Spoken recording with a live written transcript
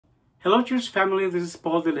Hello church family, this is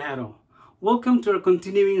Paul Delhero. Welcome to our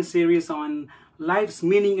continuing series on life's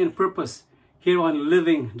meaning and purpose here on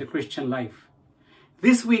Living the Christian Life.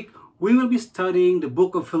 This week, we will be studying the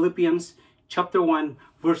book of Philippians chapter 1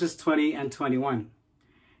 verses 20 and 21.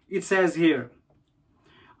 It says here,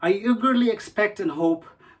 I eagerly expect and hope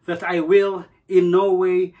that I will in no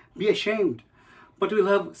way be ashamed, but will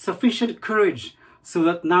have sufficient courage so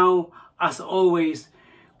that now, as always,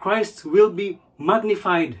 Christ will be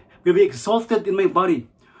magnified, will be exalted in my body,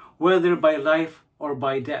 whether by life or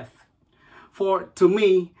by death. For to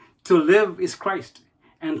me, to live is Christ,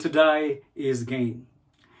 and to die is gain.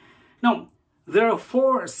 Now, there are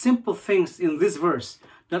four simple things in this verse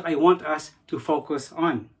that I want us to focus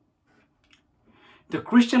on. The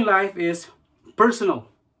Christian life is personal,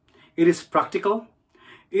 it is practical,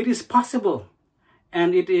 it is possible,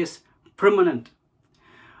 and it is permanent.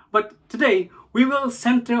 But today, we will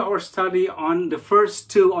center our study on the first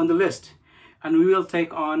two on the list, and we will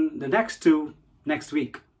take on the next two next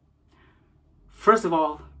week. First of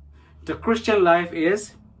all, the Christian life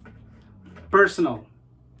is personal.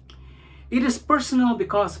 It is personal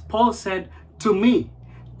because Paul said, to me,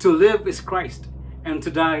 to live is Christ, and to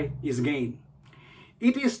die is gain.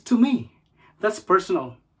 It is to me. That's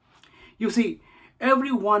personal. You see,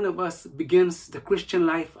 every one of us begins the Christian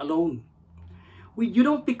life alone. You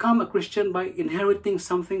don't become a Christian by inheriting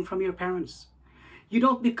something from your parents. You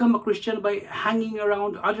don't become a Christian by hanging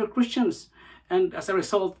around other Christians and as a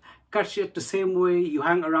result catch it the same way you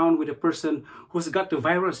hang around with a person who's got the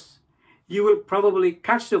virus. You will probably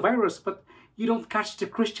catch the virus, but you don't catch the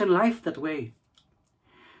Christian life that way.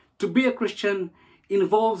 To be a Christian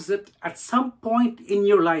involves that at some point in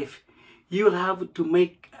your life, you'll have to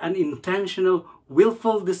make an intentional,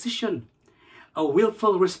 willful decision, a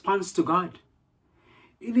willful response to God.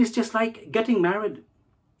 It is just like getting married.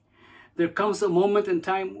 There comes a moment in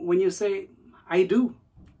time when you say, I do.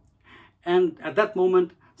 And at that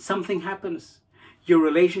moment, something happens. Your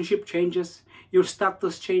relationship changes. Your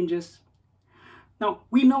status changes. Now,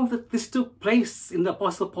 we know that this took place in the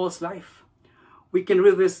Apostle Paul's life. We can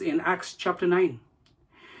read this in Acts chapter 9.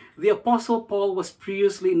 The Apostle Paul was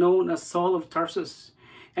previously known as Saul of Tarsus,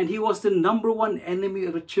 and he was the number one enemy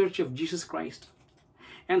of the Church of Jesus Christ.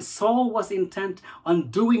 And Saul was intent on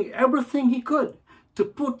doing everything he could to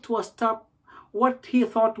put to a stop what he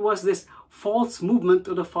thought was this false movement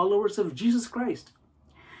of the followers of Jesus Christ.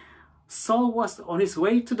 Saul was on his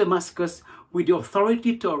way to Damascus with the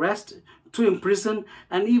authority to arrest, to imprison,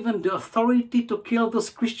 and even the authority to kill those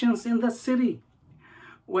Christians in that city.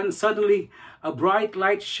 When suddenly a bright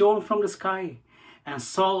light shone from the sky, and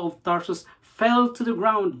Saul of Tarsus fell to the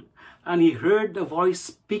ground, and he heard a voice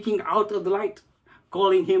speaking out of the light,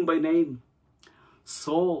 calling him by name.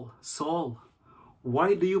 Saul, Saul,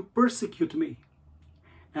 why do you persecute me?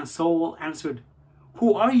 And Saul answered,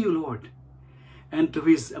 Who are you, Lord? And to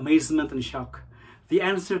his amazement and shock, the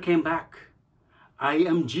answer came back, I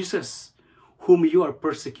am Jesus, whom you are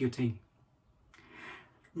persecuting.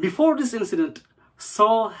 Before this incident,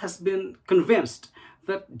 Saul has been convinced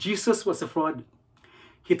that Jesus was a fraud.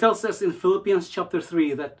 He tells us in Philippians chapter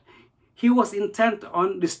 3 that he was intent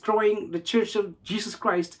on destroying the Church of Jesus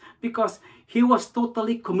Christ because he was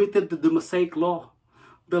totally committed to the Mosaic law,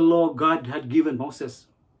 the law God had given Moses.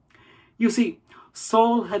 You see,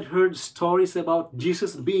 Saul had heard stories about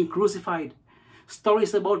Jesus being crucified,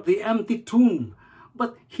 stories about the empty tomb,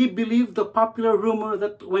 but he believed the popular rumor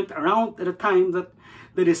that went around at the time that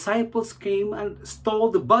the disciples came and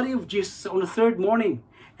stole the body of Jesus on the third morning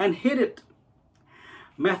and hid it.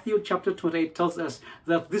 Matthew chapter 28 tells us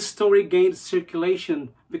that this story gained circulation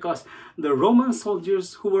because the Roman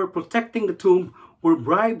soldiers who were protecting the tomb were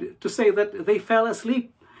bribed to say that they fell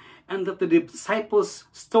asleep and that the disciples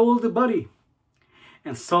stole the body.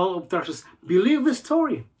 And Saul of Tarsus believed the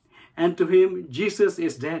story, and to him Jesus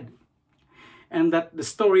is dead. And that the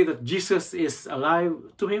story that Jesus is alive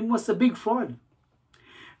to him was a big fraud.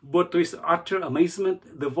 But to his utter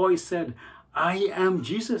amazement, the voice said, I am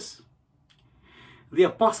Jesus. The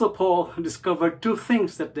Apostle Paul discovered two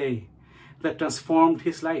things that day that transformed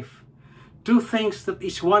his life. Two things that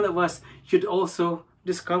each one of us should also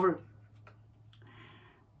discover.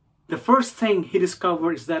 The first thing he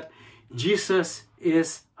discovered is that Jesus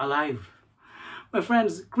is alive. My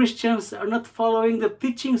friends, Christians are not following the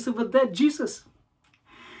teachings of a dead Jesus.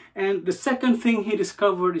 And the second thing he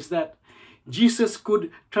discovered is that Jesus could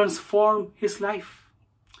transform his life.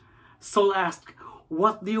 Saul asked,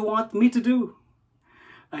 What do you want me to do?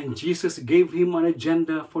 And Jesus gave him an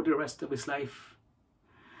agenda for the rest of his life.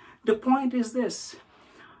 The point is this.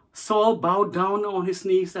 Saul bowed down on his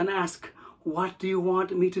knees and asked, What do you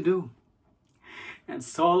want me to do? and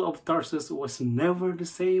Saul of Tarsus was never the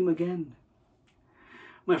same again.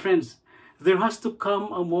 My friends, there has to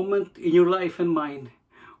come a moment in your life and mine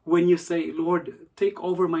when you say, Lord, take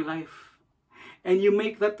over my life. And you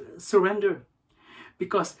make that surrender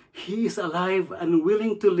because He is alive and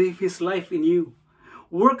willing to live His life in you,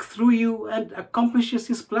 work through you, and accomplishes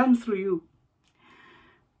His plan through you.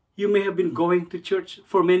 You may have been going to church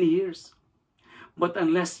for many years, but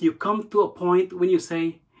unless you come to a point when you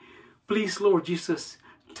say, please, Lord Jesus,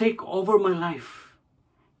 take over my life,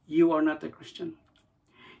 you are not a Christian.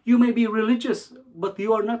 You may be religious, but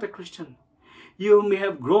you are not a Christian. You may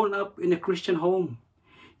have grown up in a Christian home.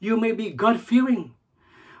 You may be God-fearing,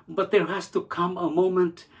 but there has to come a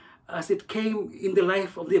moment, as it came in the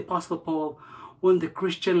life of the Apostle Paul, when the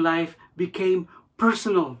Christian life became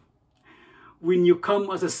personal. When you come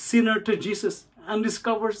as a sinner to Jesus and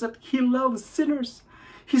discovers that He loves sinners,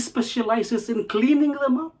 He specializes in cleaning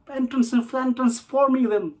them up and transforming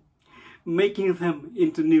them, making them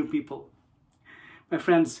into new people. My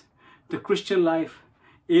friends, the Christian life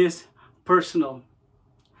is personal.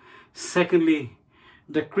 Secondly,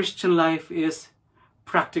 the Christian life is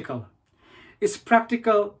practical. It's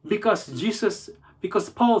practical because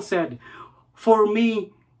Paul said, for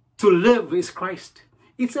me to live is Christ.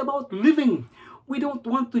 It's about living. We don't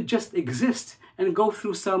want to just exist and go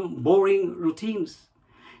through some boring routines.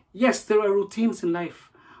 Yes, there are routines in life,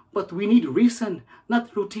 but we need reason,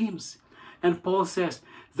 not routines. And Paul says,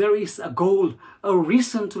 there is a goal, a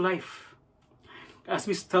reason to life. As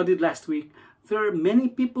we studied last week, there are many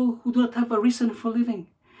people who do not have a reason for living.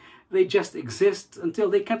 They just exist until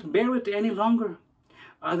they can't bear it any longer.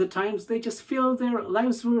 Other times, they just fill their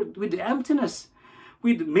lives with emptiness,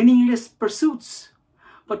 with meaningless pursuits.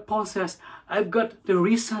 But Paul says, I've got the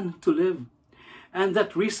reason to live. And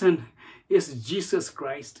that reason is Jesus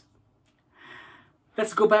Christ.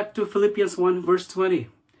 Let's go back to Philippians 1 verse 20.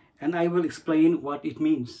 And I will explain what it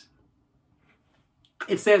means.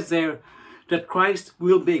 It says there that Christ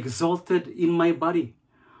will be exalted in my body,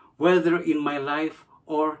 whether in my life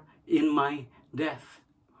or in my death.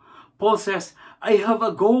 Paul says, I have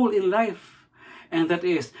a goal in life, and that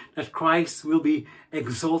is that Christ will be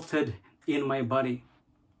exalted in my body.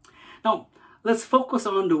 Now, let's focus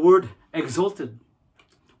on the word exalted.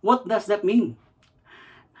 What does that mean?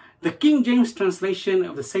 The King James translation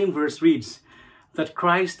of the same verse reads, that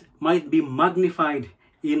Christ might be magnified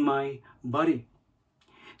in my body.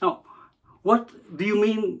 Now, what do you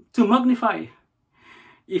mean to magnify?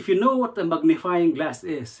 If you know what a magnifying glass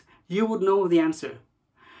is, you would know the answer.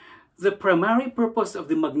 The primary purpose of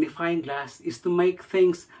the magnifying glass is to make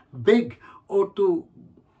things big or to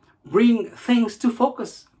bring things to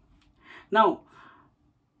focus. Now,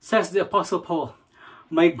 says the Apostle Paul,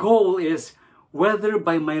 my goal is, whether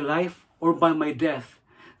by my life or by my death,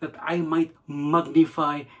 that I might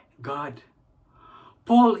magnify God.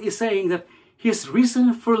 Paul is saying that his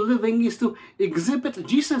reason for living is to exhibit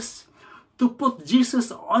Jesus, to put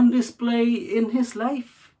Jesus on display in his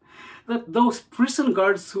life. That those prison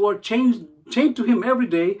guards who are chained to him every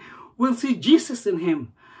day will see Jesus in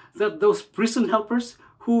him. That those prison helpers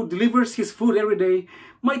who delivers his food every day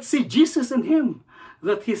might see Jesus in him.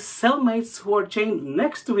 That his cellmates who are chained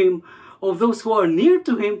next to him, or those who are near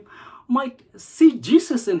to him, might see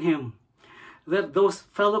Jesus in him. That those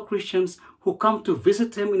fellow Christians who come to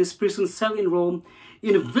visit him in his prison cell in Rome,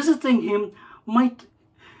 in visiting him, might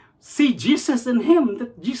see Jesus in him.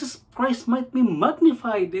 That Jesus Christ might be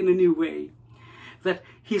magnified in a new way. That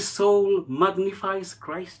his soul magnifies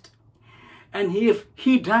Christ. And if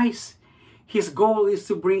he dies, his goal is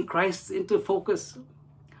to bring Christ into focus.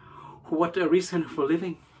 What a reason for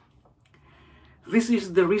living. This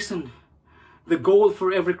is the reason, the goal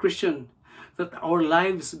for every Christian, that our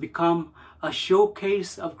lives become a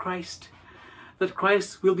showcase of Christ. That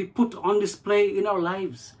Christ will be put on display in our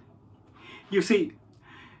lives. You see,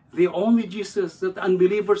 the only Jesus that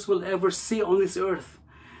unbelievers will ever see on this earth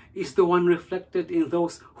is the one reflected in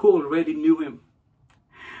those who already knew him.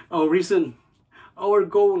 Our reason, our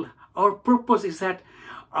goal, our purpose is that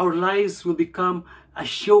our lives will become a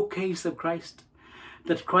showcase of Christ.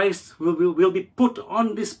 That Christ will be put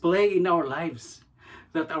on display in our lives.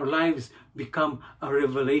 That our lives become a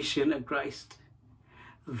revelation of Christ.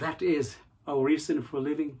 That is our reason for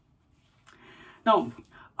living. Now,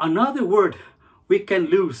 another word we can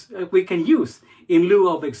use in lieu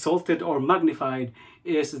of exalted or magnified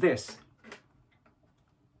is this.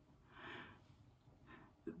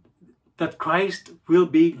 That Christ will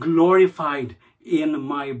be glorified in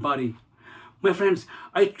my body. My friends,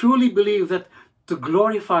 I truly believe that to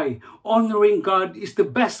glorify, honoring God is the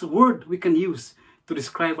best word we can use to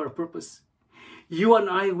describe our purpose. You and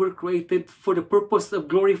I were created for the purpose of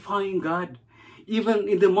glorifying God, even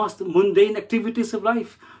in the most mundane activities of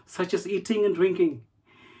life, such as eating and drinking.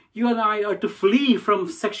 You and I are to flee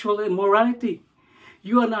from sexual immorality.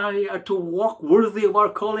 You and I are to walk worthy of our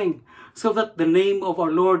calling, so that the name of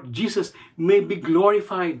our Lord Jesus may be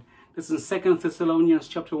glorified. That's in 2 Thessalonians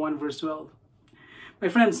chapter 1, verse 12. My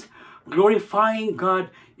friends, glorifying God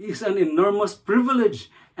is an enormous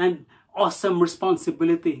privilege and awesome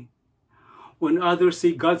responsibility. When others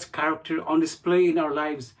see God's character on display in our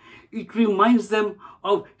lives, it reminds them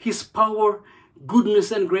of His power,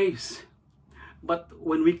 goodness, and grace. But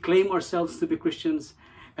when we claim ourselves to be Christians,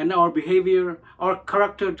 and our behavior, our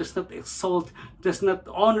character does not exalt, does not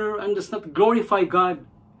honor, and does not glorify God,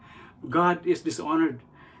 God is dishonored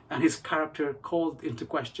and His character called into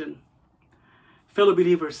question. Fellow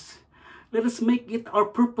believers, let us make it our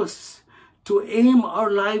purpose to aim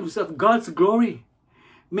our lives at God's glory.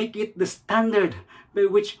 Make it the standard by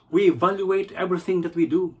which we evaluate everything that we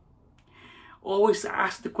do. Always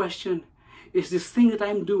ask the question, is this thing that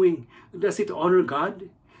I'm doing, does it honor God?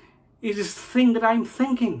 Is this thing that I'm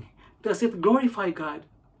thinking, does it glorify God?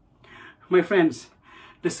 My friends,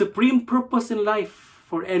 the supreme purpose in life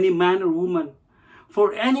for any man or woman,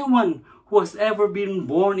 for anyone who has ever been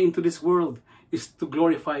born into this world, is to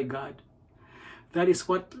glorify God. That is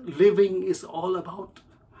what living is all about.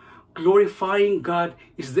 Glorifying God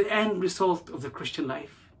is the end result of the Christian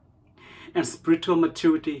life. And spiritual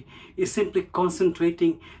maturity is simply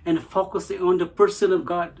concentrating and focusing on the person of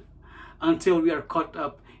God until we are caught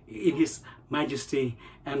up in His majesty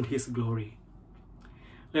and His glory.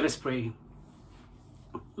 Let us pray.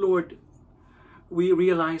 Lord, we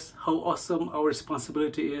realize how awesome our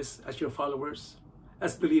responsibility is as your followers,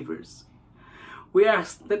 as believers. We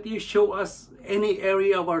ask that you show us any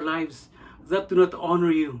area of our lives that do not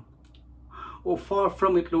honor you. Oh, far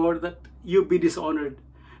from it, Lord, that you be dishonored,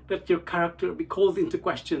 that your character be called into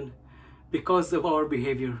question because of our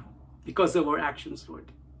behavior, because of our actions,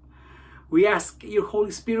 Lord. We ask your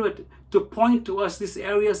Holy Spirit to point to us these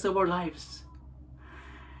areas of our lives.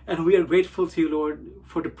 And we are grateful to you, Lord,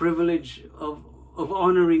 for the privilege of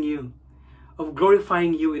honoring you, of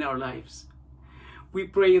glorifying you in our lives. We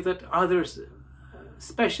pray that others,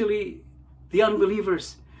 especially the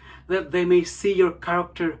unbelievers, that they may see your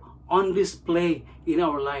character on display in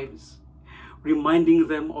our lives, reminding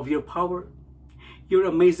them of your power, your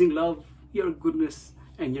amazing love, your goodness,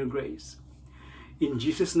 and your grace. In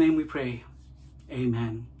Jesus' name we pray.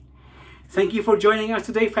 Amen. Thank you for joining us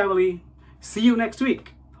today, family. See you next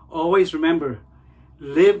week. Always remember,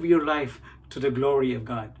 live your life to the glory of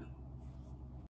God.